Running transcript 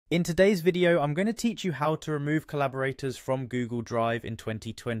In today's video, I'm going to teach you how to remove collaborators from Google Drive in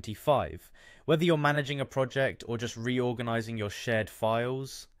 2025. Whether you're managing a project or just reorganizing your shared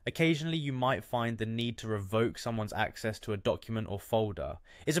files, occasionally you might find the need to revoke someone's access to a document or folder.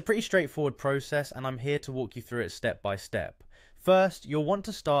 It's a pretty straightforward process, and I'm here to walk you through it step by step. First, you'll want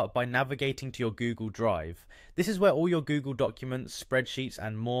to start by navigating to your Google Drive. This is where all your Google documents, spreadsheets,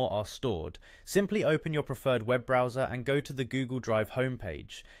 and more are stored. Simply open your preferred web browser and go to the Google Drive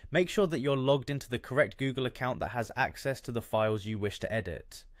homepage. Make sure that you're logged into the correct Google account that has access to the files you wish to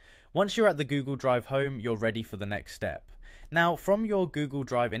edit. Once you're at the Google Drive home, you're ready for the next step. Now, from your Google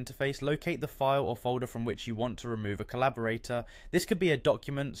Drive interface, locate the file or folder from which you want to remove a collaborator. This could be a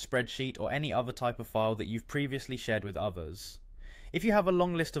document, spreadsheet, or any other type of file that you've previously shared with others. If you have a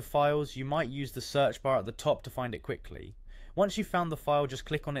long list of files, you might use the search bar at the top to find it quickly. Once you've found the file, just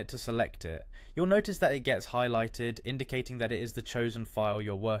click on it to select it. You'll notice that it gets highlighted, indicating that it is the chosen file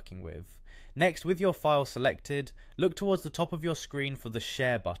you're working with. Next, with your file selected, look towards the top of your screen for the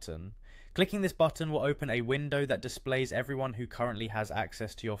Share button. Clicking this button will open a window that displays everyone who currently has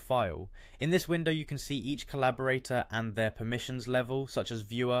access to your file. In this window, you can see each collaborator and their permissions level, such as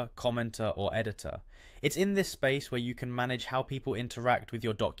viewer, commenter, or editor. It's in this space where you can manage how people interact with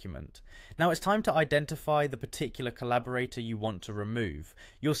your document. Now it's time to identify the particular collaborator you want to remove.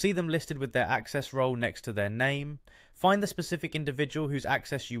 You'll see them listed with their access role next to their name. Find the specific individual whose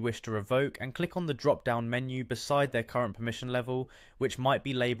access you wish to revoke and click on the drop-down menu beside their current permission level, which might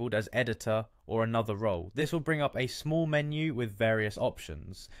be labelled as editor or another role. This will bring up a small menu with various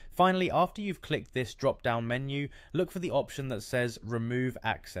options. Finally, after you've clicked this drop-down menu, look for the option that says Remove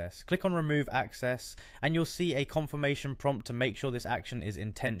Access. Click on Remove Access and you'll see a confirmation prompt to make sure this action is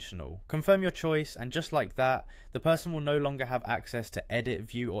intentional. Confirm your choice, and just like that, the person will no longer have access to edit,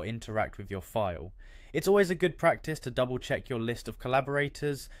 view, or interact with your file. It's always a good practice to double check your list of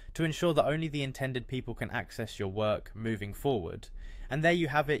collaborators to ensure that only the intended people can access your work moving forward. And there you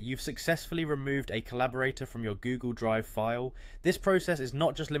have it, you've successfully removed a collaborator from your Google Drive file. This process is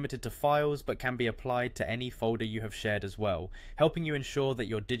not just limited to files, but can be applied to any folder you have shared as well, helping you ensure that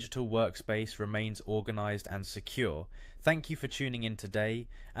your digital workspace remains organized and secure. Thank you for tuning in today,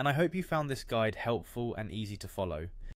 and I hope you found this guide helpful and easy to follow.